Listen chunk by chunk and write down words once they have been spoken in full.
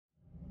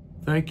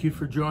Thank you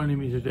for joining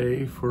me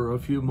today for a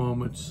few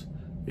moments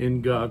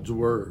in God's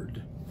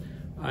Word.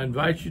 I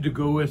invite you to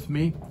go with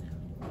me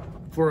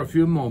for a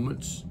few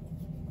moments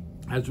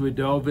as we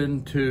delve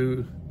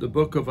into the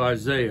book of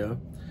Isaiah,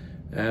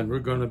 and we're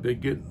going to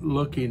begin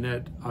looking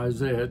at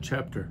Isaiah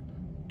chapter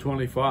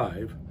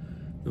 25,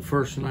 the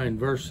first 9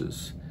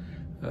 verses.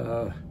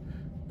 The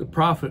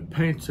prophet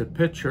paints a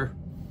picture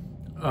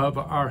of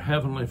our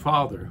Heavenly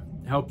Father,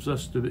 helps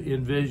us to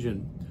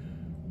envision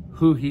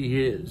who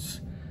He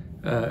is.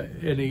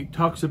 And he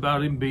talks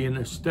about Him being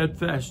a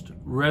steadfast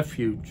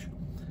refuge,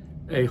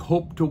 a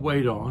hope to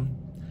wait on,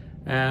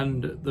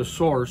 and the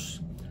source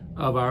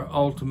of our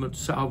ultimate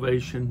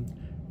salvation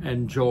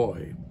and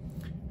joy.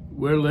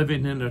 We're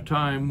living in a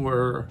time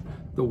where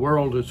the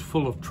world is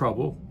full of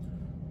trouble.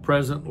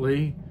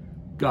 Presently,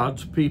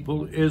 God's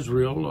people,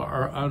 Israel,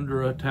 are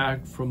under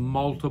attack from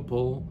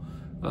multiple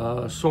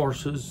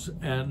sources,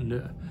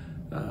 and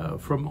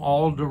from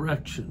all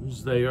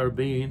directions they are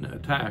being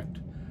attacked.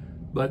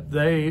 But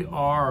they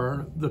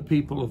are the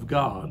people of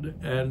God,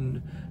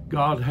 and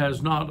God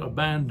has not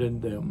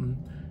abandoned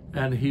them,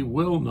 and He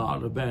will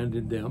not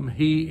abandon them.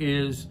 He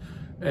is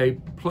a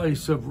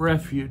place of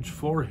refuge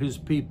for His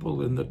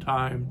people in the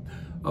time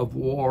of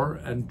war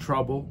and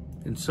trouble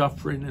and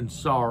suffering and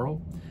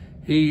sorrow.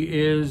 He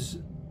is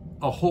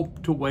a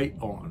hope to wait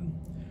on.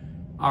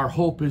 Our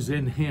hope is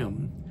in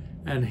Him,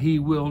 and He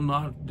will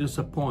not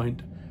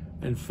disappoint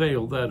and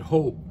fail that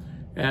hope.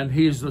 And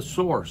He is the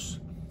source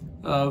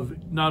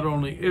of not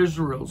only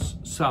Israel's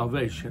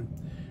salvation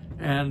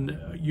and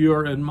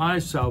your and my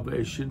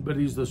salvation, but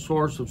He's the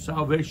source of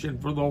salvation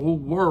for the whole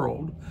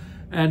world.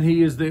 And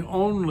He is the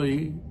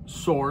only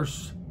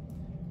source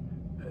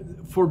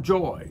for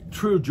joy,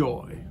 true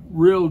joy,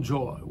 real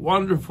joy,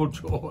 wonderful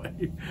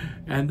joy.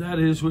 And that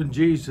is when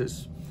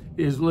Jesus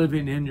is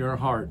living in your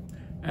heart,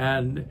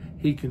 and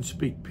He can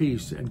speak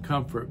peace and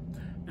comfort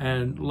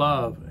and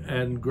love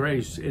and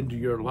grace into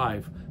your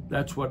life.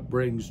 That's what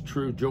brings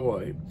true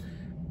joy.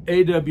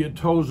 A.W.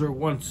 Tozer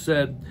once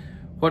said,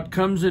 "What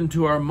comes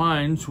into our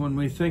minds when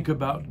we think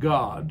about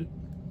God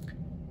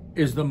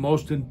is the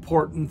most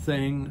important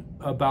thing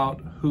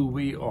about who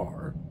we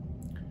are."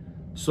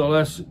 So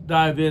let's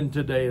dive in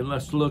today and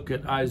let's look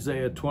at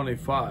Isaiah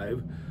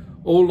 25.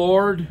 "O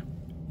Lord,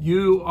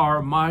 you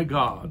are my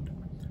God.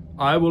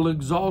 I will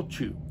exalt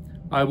you.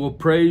 I will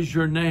praise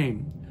your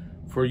name,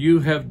 for you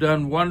have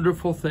done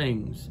wonderful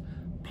things,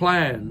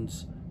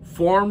 plans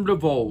formed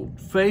of old,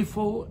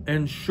 faithful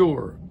and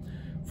sure.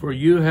 For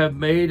you have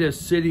made a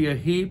city a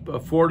heap, a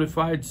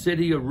fortified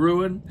city a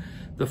ruin.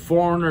 The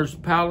foreigner's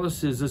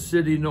palace is a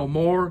city no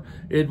more.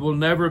 It will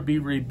never be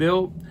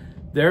rebuilt.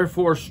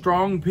 Therefore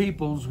strong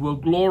peoples will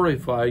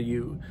glorify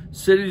you.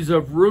 Cities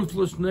of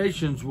ruthless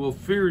nations will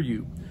fear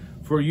you.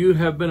 For you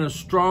have been a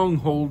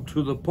stronghold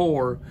to the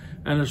poor,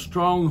 and a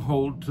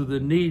stronghold to the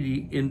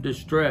needy in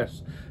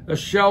distress, a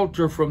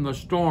shelter from the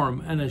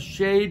storm, and a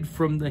shade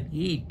from the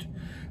heat.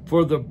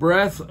 For the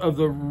breath of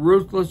the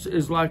ruthless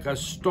is like a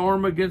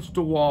storm against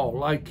a wall,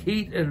 like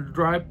heat in a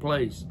dry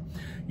place.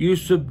 You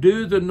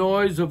subdue the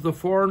noise of the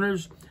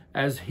foreigners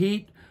as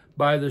heat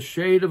by the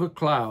shade of a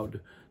cloud.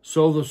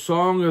 So the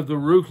song of the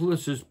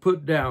ruthless is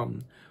put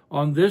down.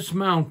 On this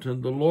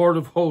mountain the Lord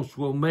of hosts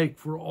will make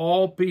for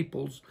all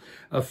peoples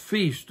a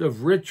feast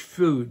of rich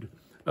food,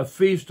 a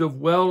feast of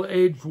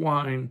well-aged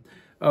wine,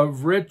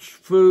 of rich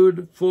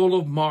food full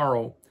of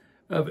marrow,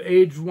 of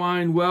aged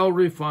wine well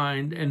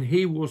refined, and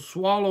He will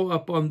swallow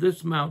up on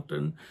this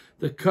mountain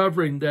the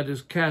covering that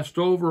is cast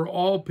over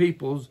all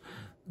peoples,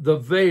 the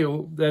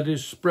veil that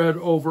is spread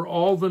over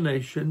all the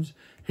nations.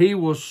 He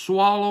will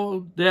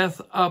swallow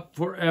death up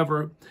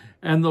forever,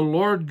 and the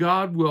Lord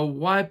God will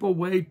wipe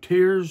away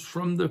tears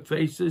from the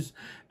faces,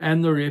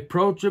 and the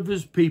reproach of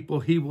His people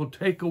He will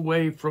take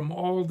away from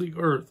all the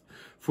earth.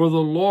 For the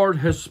Lord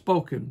has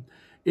spoken.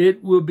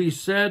 It will be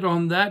said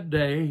on that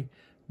day,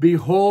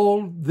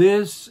 Behold,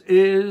 this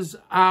is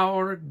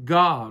our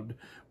God.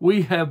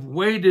 We have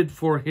waited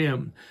for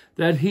Him,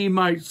 that He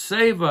might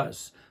save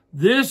us.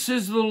 This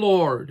is the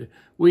Lord.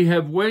 We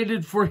have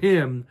waited for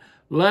Him.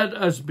 Let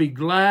us be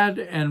glad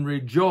and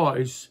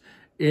rejoice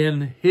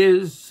in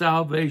His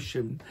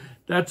salvation."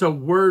 That's a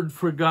word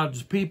for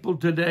God's people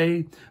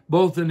today,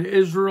 both in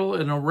Israel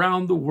and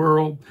around the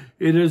world.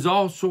 It is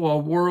also a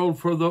word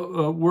for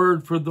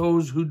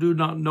those who do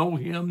not know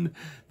Him,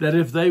 that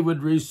if they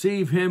would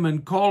receive Him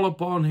and call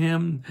upon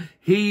Him,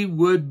 He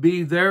would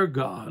be their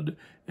God,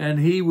 and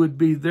He would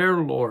be their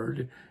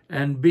Lord,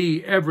 and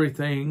be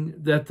everything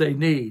that they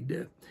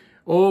need.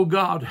 Oh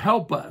God,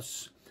 help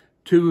us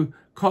to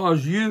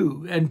cause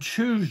you and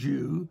choose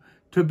you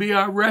to be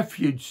our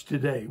refuge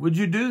today. Would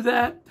you do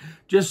that?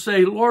 Just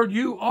say, Lord,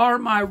 you are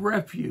my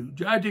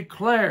refuge. I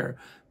declare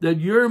that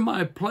you're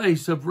my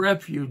place of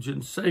refuge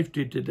and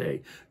safety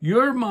today.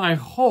 You're my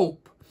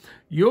hope.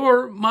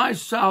 You're my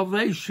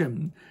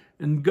salvation.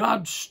 And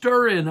God,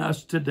 stir in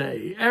us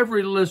today,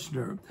 every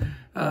listener.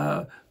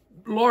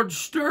 Lord,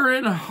 stir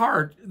in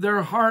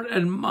their heart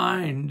and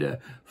mind,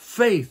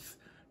 faith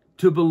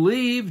to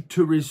believe,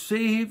 to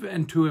receive,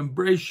 and to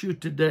embrace you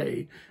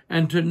today,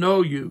 and to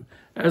know you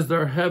as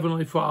their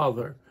Heavenly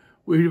Father.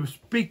 We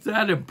speak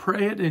that and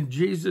pray it in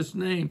Jesus'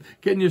 name.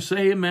 Can you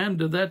say amen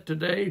to that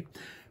today?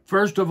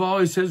 First of all,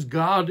 he says,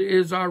 God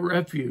is our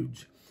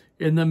refuge.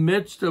 In the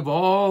midst of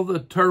all the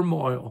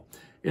turmoil,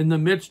 in the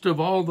midst of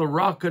all the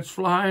rockets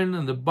flying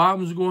and the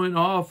bombs going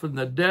off and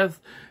the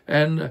death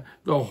and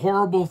the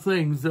horrible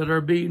things that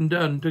are being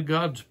done to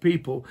God's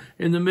people,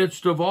 in the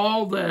midst of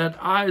all that,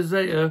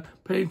 Isaiah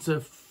paints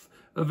a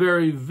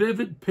very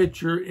vivid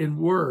picture in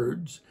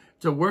words.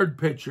 It's a word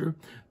picture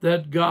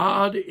that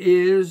God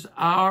is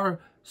our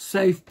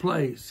safe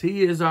place.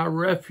 He is our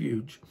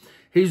refuge.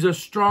 He's a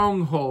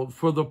stronghold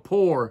for the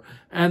poor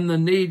and the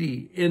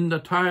needy in the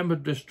time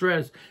of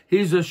distress.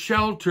 He's a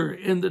shelter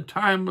in the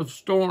time of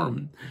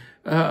storm,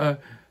 a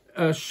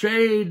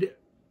shade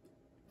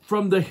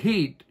from the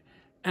heat,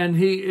 and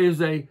he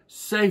is a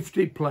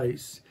safety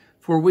place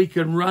for we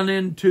can run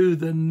into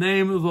the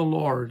name of the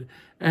Lord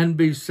and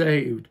be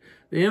saved.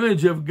 The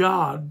image of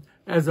God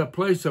as a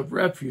place of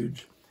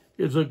refuge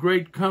is a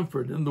great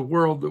comfort in the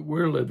world that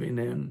we're living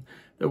in,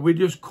 that we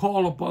just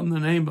call upon the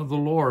name of the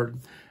Lord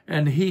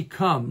and he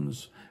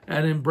comes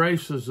and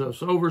embraces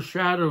us,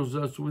 overshadows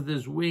us with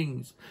his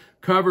wings,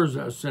 covers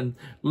us and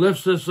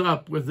lifts us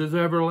up with his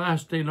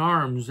everlasting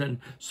arms and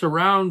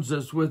surrounds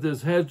us with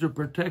his hedge of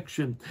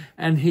protection.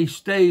 And he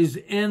stays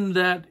in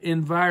that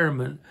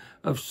environment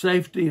of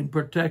safety and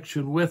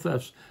protection with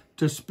us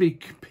to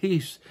speak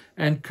peace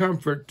and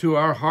comfort to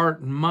our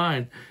heart and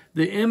mind.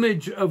 The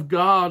image of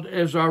God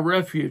as our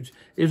refuge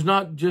is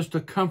not just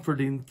a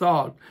comforting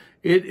thought.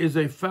 It is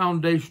a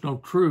foundational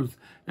truth,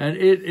 and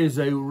it is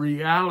a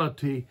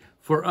reality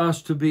for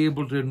us to be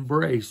able to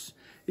embrace.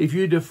 If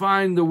you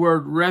define the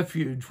word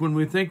refuge, when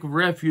we think of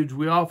refuge,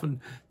 we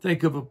often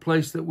think of a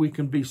place that we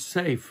can be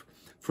safe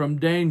from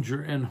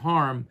danger and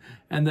harm,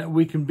 and that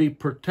we can be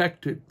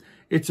protected.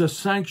 It's a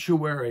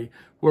sanctuary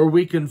where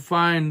we can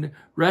find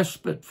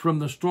respite from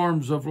the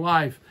storms of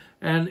life.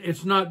 And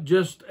it's not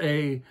just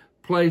a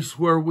place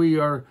where we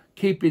are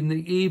keeping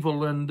the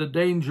evil and the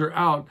danger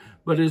out,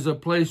 but is a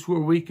place where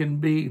we can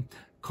be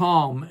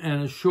calm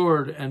and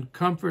assured and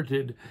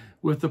comforted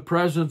with the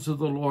presence of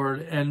the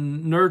Lord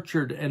and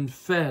nurtured and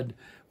fed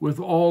with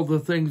all the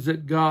things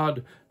that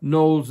God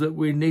knows that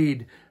we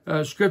need.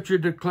 Scripture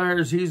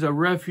declares he's a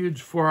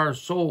refuge for our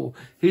soul.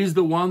 He's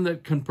the one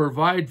that can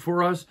provide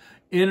for us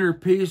inner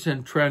peace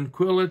and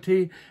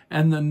tranquility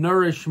and the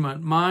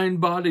nourishment,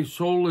 mind, body,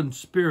 soul, and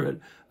spirit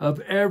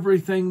of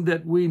everything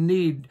that we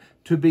need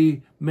to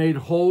be made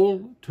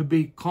whole, to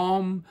be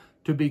calm,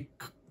 to be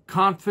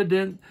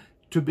confident,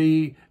 to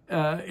be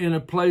in a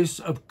place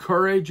of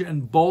courage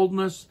and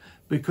boldness,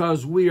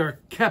 because we are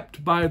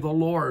kept by the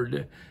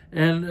Lord.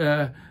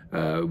 And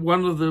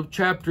one of the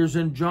chapters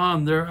in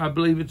John there, I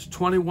believe it's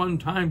 21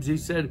 times he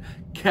said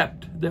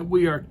kept, that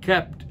we are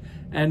kept.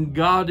 And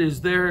God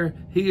is there.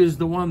 He is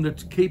the one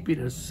that's keeping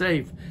us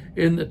safe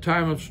in the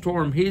time of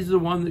storm. He's the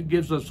one that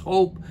gives us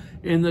hope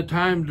in the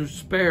time of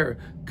despair,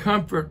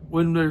 comfort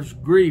when there's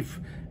grief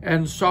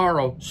and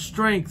sorrow,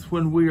 strength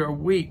when we are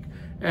weak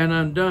and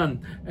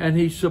undone. And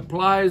he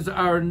supplies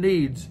our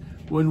needs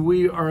when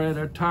we are at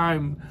a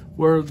time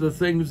where the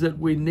things that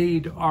we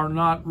need are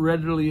not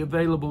readily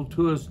available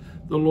to us.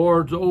 The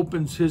Lord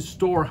opens his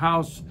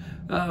storehouse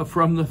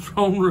from the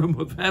throne room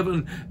of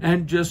heaven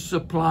and just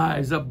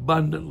supplies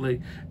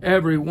abundantly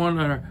every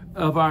one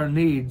of our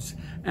needs.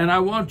 And I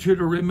want you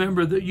to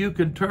remember that you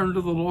can turn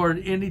to the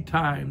Lord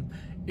anytime,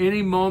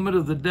 any moment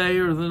of the day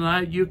or the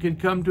night. You can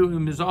come to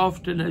him as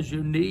often as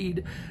you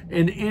need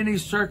in any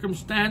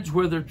circumstance,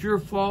 whether it's your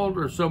fault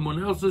or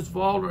someone else's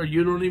fault, or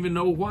you don't even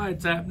know why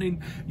it's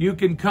happening. You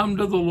can come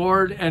to the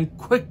Lord and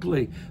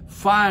quickly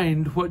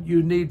find what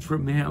you need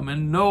from him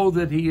and know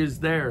that he is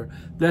there,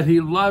 that he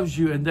loves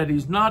you, and that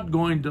he's not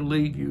going to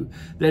leave you,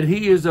 that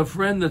he is a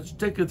friend that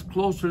sticketh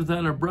closer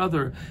than a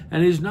brother.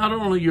 And he's not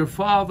only your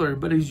father,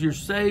 but he's your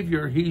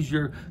savior, he's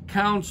your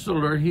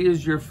counselor, he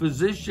is your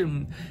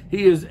physician,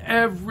 he is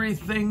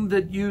everything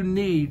that you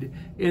need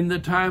in the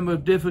time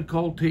of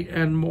difficulty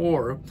and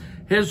more.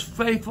 His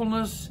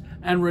faithfulness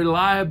and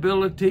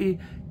reliability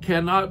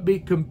cannot be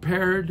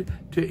compared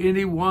to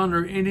anyone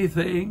or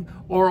anything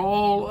or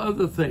all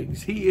other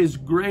things. He is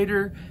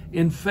greater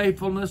in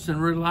faithfulness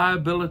and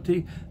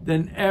reliability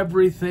than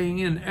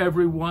everything and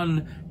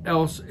everyone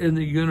else in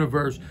the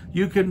universe.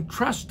 You can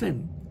trust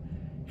him.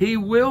 He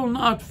will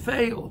not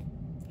fail.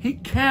 He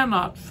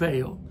cannot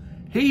fail.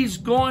 He's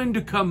going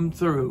to come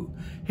through.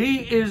 He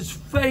is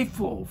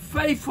faithful,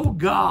 faithful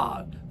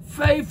God,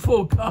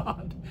 faithful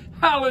God.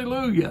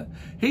 Hallelujah.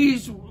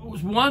 He's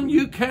one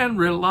you can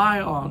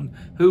rely on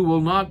who will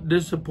not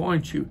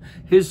disappoint you.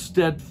 His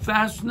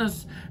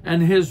steadfastness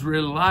and his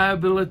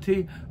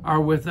reliability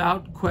are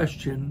without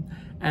question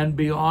and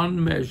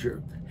beyond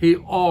measure. He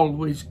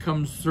always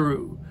comes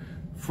through.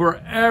 For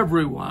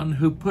everyone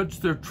who puts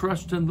their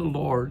trust in the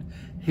Lord,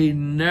 he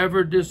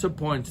never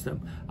disappoints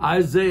them.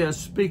 Isaiah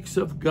speaks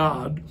of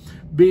God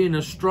being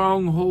a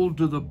stronghold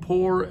to the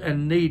poor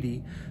and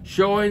needy,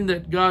 showing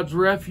that God's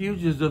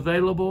refuge is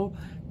available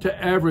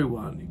to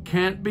everyone. It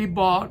can't be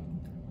bought,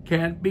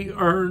 can't be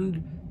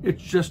earned,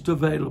 it's just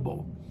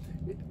available.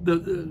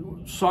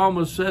 The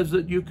psalmist says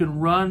that you can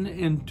run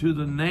into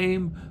the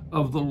name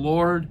of the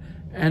Lord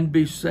and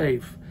be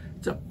safe.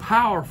 It's a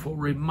powerful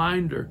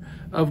reminder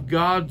of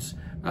God's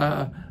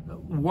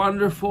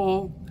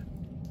wonderful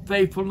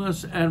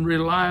faithfulness and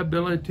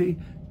reliability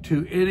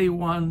to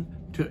anyone,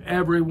 to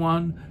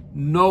everyone.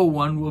 No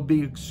one will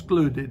be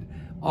excluded.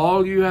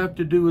 All you have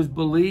to do is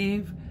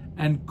believe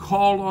and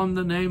call on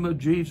the name of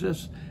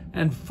Jesus.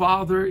 And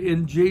Father,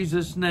 in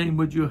Jesus' name,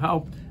 would you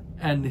help?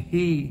 And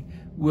He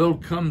will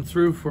come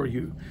through for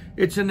you.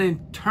 It's an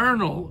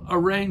eternal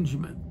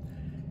arrangement.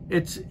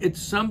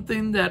 It's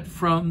something that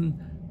from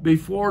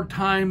before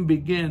time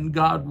began,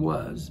 God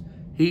was.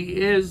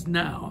 He is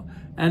now,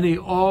 and He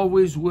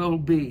always will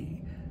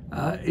be.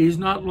 He's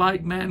not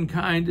like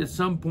mankind. At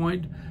some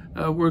point,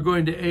 we're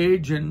going to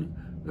age and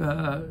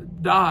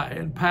die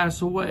and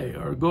pass away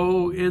or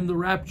go in the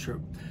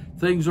rapture.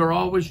 Things are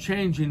always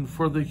changing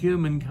for the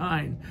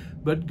humankind,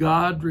 but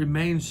God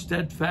remains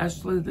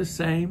steadfastly the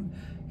same.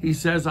 He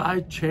says,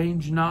 I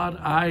change not.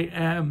 I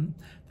am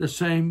the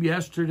same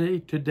yesterday,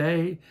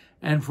 today,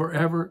 and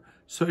forever.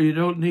 So you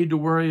don't need to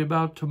worry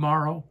about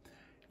tomorrow.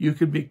 You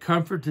can be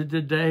comforted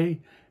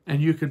today,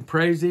 and you can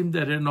praise Him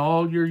that in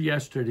all your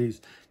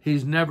yesterdays,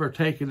 He's never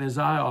taken His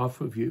eye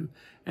off of you,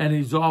 and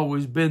He's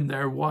always been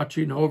there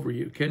watching over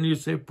you. Can you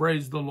say,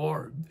 praise the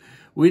Lord?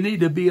 We need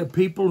to be a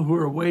people who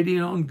are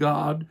waiting on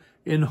God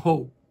in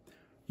hope.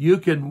 You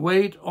can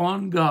wait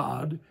on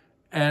God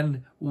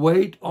and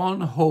wait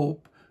on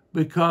hope,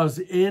 because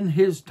in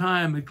His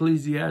time,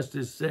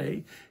 Ecclesiastes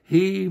say,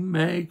 He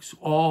makes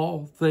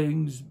all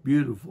things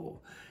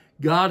beautiful.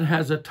 God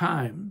has a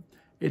time.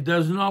 It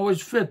doesn't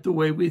always fit the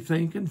way we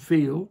think and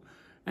feel,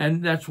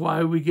 and that's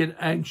why we get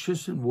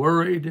anxious and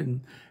worried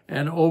and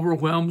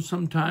overwhelmed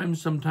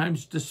sometimes.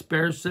 Sometimes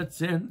despair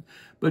sets in.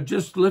 But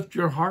just lift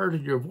your heart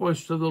and your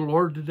voice to the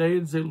Lord today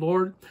and say,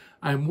 Lord,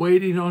 I'm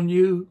waiting on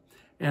you,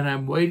 and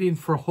I'm waiting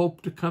for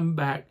hope to come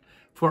back.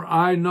 For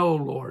I know,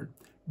 Lord,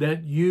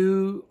 that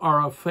you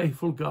are a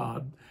faithful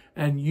God,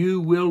 and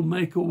you will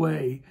make a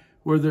way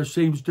where there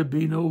seems to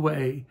be no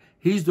way.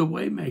 He's the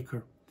way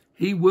maker.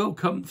 He will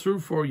come through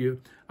for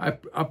you. I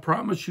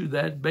promise you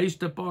that,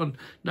 based upon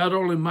not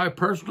only my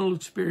personal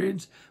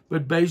experience,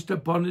 but based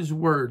upon His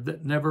word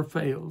that never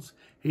fails.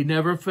 He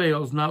never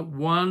fails, not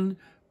one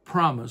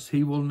promise.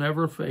 He will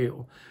never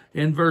fail.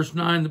 In verse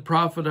 9, the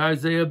prophet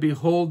Isaiah,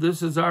 behold,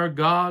 this is our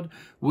God.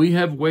 We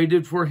have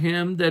waited for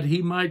Him that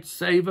He might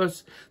save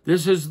us.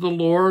 This is the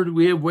Lord.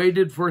 We have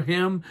waited for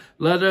Him.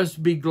 Let us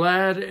be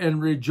glad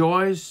and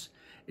rejoice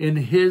in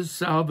His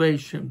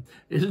salvation.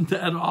 Isn't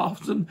that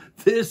awesome?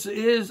 This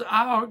is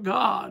our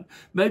God.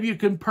 Maybe you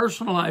can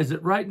personalize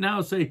it right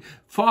now. Say,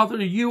 Father,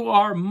 you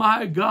are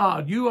my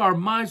God. You are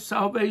my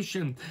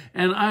salvation.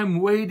 And I'm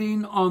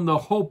waiting on the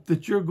hope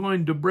that you're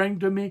going to bring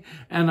to me.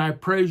 And I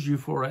praise you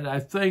for it.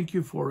 I thank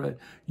you for it.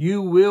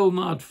 You will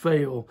not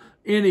fail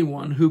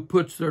anyone who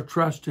puts their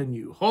trust in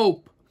you.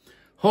 Hope.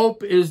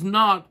 Hope is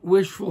not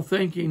wishful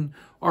thinking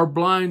or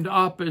blind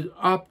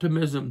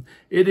optimism.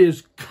 It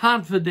is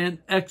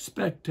confident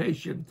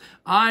expectation.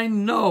 I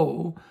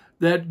know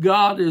that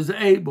God is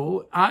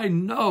able. I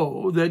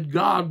know that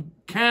God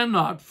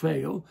cannot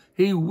fail.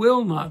 He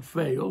will not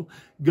fail.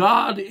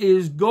 God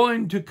is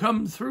going to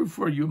come through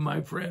for you,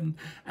 my friend,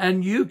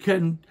 and you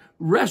can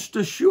rest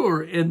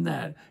assured in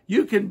that.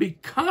 You can be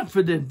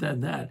confident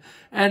in that.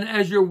 And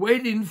as you're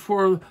waiting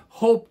for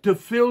hope to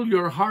fill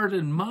your heart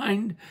and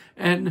mind,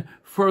 and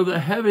for the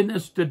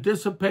heaviness to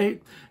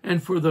dissipate,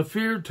 and for the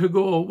fear to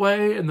go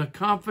away, and the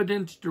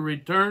confidence to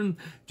return,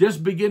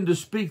 just begin to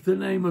speak the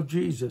name of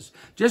Jesus.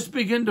 Just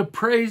begin to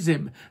praise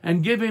Him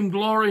and give Him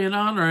glory and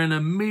honor, and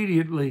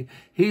immediately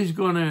He's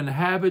going to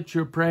inhabit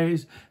your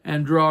praise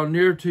and draw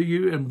near to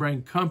you and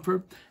bring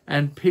comfort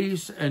and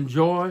peace and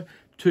joy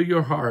to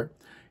your heart.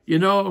 You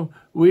know,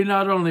 we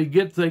not only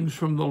get things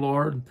from the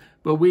Lord,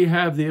 but we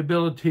have the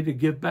ability to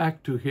give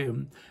back to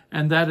Him.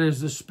 And that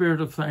is the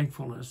spirit of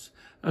thankfulness,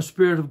 a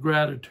spirit of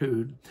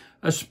gratitude,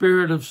 a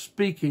spirit of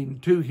speaking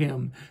to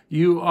Him.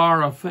 You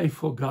are a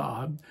faithful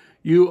God.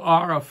 You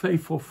are a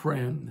faithful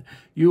friend.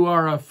 You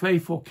are a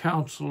faithful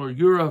counselor.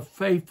 You're a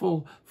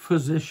faithful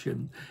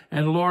physician.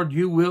 And Lord,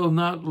 you will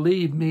not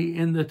leave me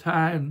in the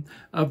time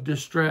of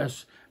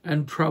distress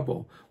and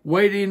trouble.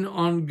 Waiting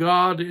on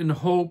God in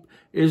hope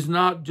is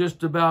not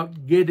just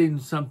about getting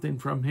something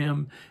from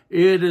Him.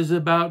 It is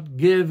about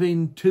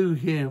giving to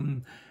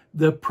Him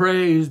the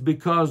praise,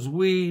 because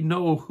we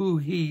know who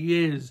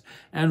He is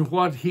and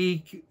what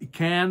He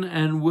can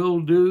and will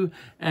do,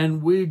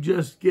 and we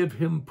just give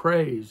Him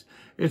praise.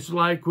 It's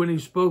like when He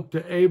spoke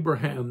to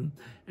Abraham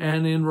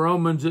And in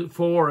Romans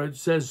 4, it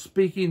says,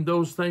 speaking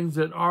those things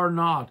that are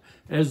not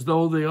as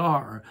though they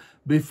are.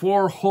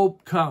 Before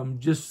hope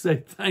comes, just say,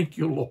 thank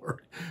you,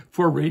 Lord,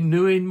 for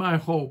renewing my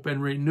hope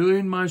and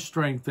renewing my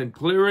strength and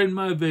clearing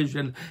my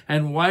vision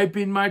and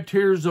wiping my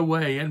tears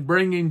away and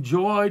bringing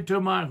joy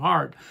to my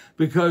heart,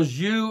 because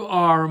you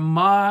are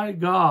my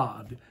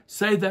God.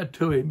 Say that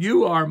to him.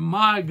 You are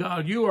my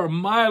God. You are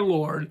my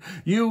Lord.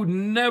 You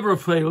never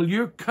fail.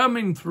 You're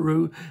coming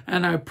through,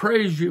 and I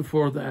praise you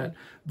for that.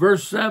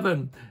 Verse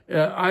 7,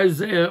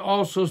 Isaiah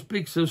also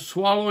speaks of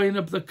swallowing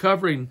up the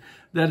covering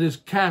that is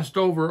cast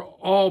over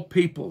all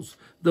peoples,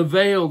 the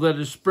veil that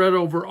is spread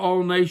over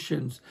all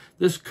nations.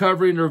 This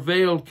covering or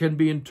veil can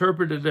be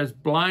interpreted as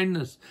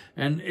blindness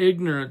and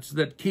ignorance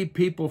that keep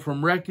people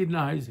from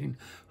recognizing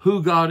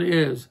who God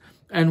is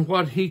and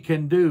what he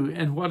can do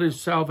and what his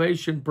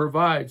salvation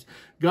provides.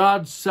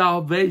 God's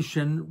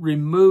salvation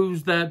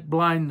removes that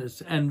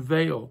blindness and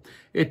veil.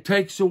 It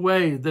takes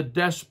away the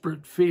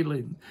desperate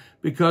feeling,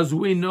 because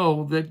we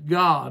know that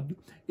God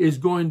is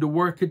going to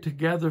work it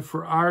together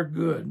for our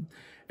good.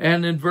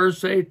 And in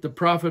verse 8, the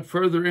prophet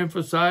further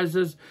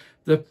emphasizes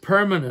the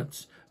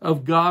permanence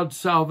of God's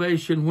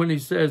salvation when he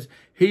says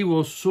he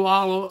will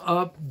swallow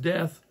up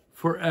death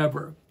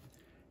forever.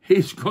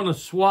 He's going to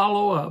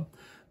swallow up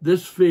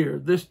this fear,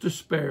 this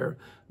despair,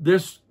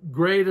 this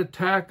great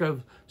attack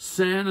of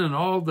sin and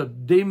all the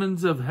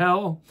demons of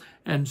hell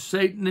and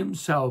Satan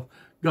himself.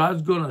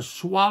 God's going to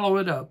swallow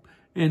it up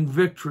in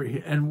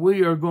victory, and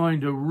we are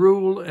going to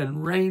rule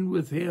and reign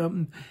with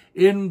him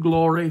in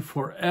glory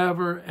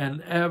forever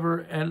and ever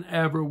and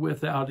ever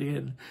without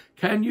end.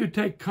 Can you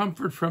take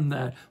comfort from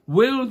that?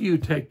 Will you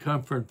take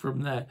comfort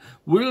from that?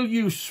 Will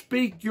you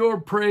speak your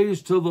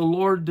praise to the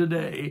Lord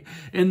today?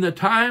 In the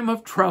time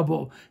of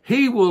trouble,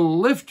 he will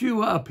lift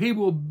you up. He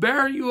will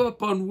bear you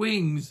up on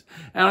wings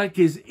like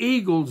his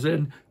eagles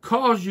and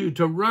cause you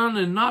to run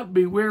and not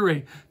be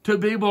weary, to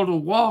be able to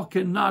walk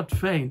and not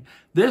faint.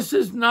 This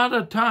is not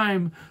a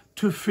time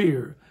to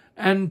fear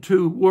and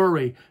to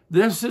worry.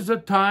 This is a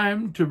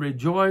time to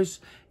rejoice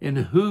in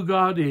who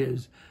God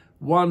is,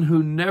 one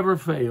who never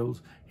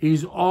fails.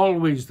 He's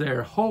always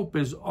there. Hope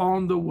is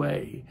on the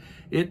way.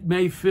 It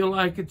may feel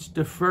like it's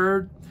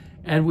deferred,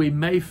 and we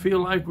may feel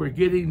like we're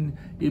getting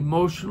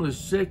emotionally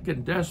sick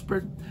and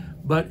desperate,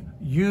 but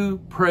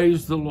you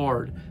praise the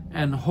Lord,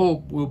 and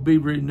hope will be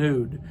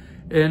renewed.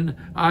 In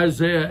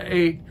Isaiah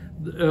 8,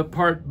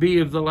 part B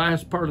of the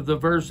last part of the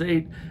verse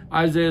 8,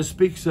 Isaiah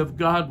speaks of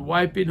God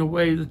wiping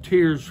away the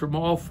tears from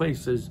all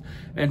faces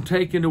and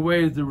taking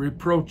away the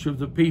reproach of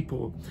the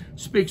people.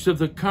 Speaks of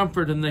the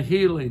comfort and the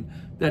healing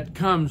that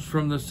comes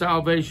from the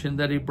salvation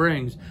that he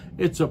brings.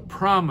 It's a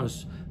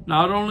promise,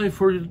 not only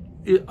for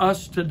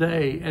us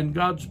today and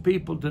God's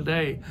people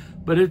today,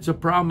 but it's a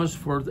promise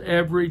for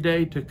every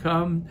day to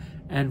come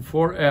and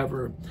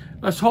forever.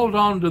 Let's hold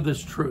on to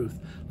this truth.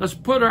 Let's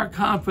put our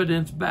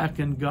confidence back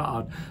in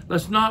God.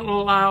 Let's not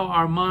allow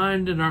our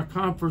mind and our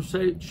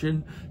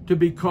conversation to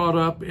be caught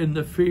up in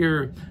the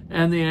fear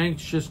and the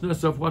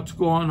anxiousness of what's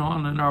going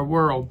on in our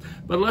world.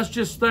 But let's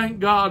just thank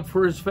God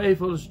for his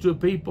faithfulness to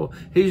people.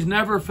 He's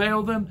never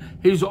failed them.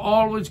 He's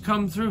always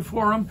come through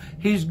for them.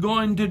 He's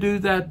going to do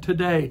that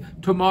today,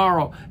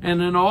 tomorrow,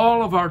 and in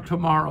all of our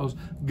tomorrows.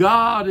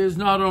 God is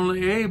not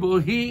only able,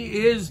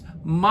 he is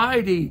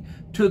mighty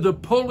to the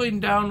pulling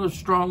down of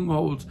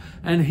strongholds,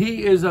 and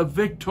he is a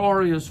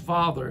victorious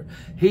Father.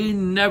 He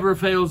never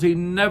fails. He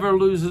never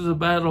loses a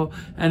battle,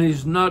 and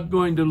he's not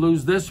going to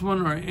lose this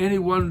one or any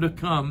one to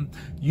come.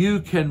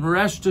 You can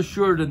rest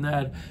assured in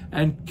that,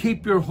 and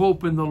keep your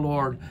hope in the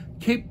Lord.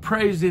 Keep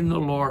praising the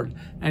Lord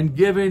and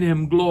giving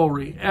him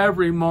glory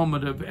every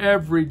moment of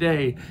every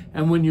day.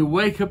 And when you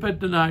wake up at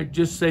the night,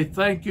 just say,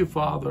 thank you,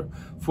 Father,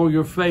 for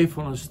your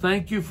faithfulness.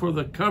 Thank you for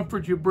the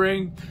comfort you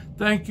bring.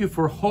 Thank you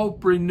for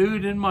hope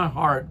renewed in my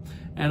heart.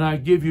 And I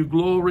give you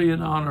glory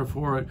and honor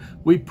for it.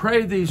 We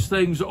pray these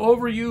things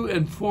over you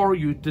and for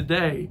you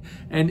today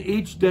and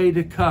each day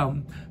to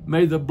come.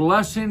 May the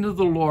blessing of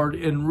the Lord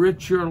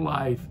enrich your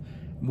life.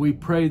 We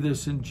pray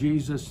this in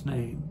Jesus'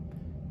 name.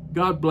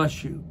 God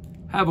bless you.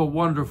 Have a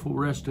wonderful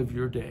rest of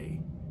your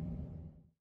day.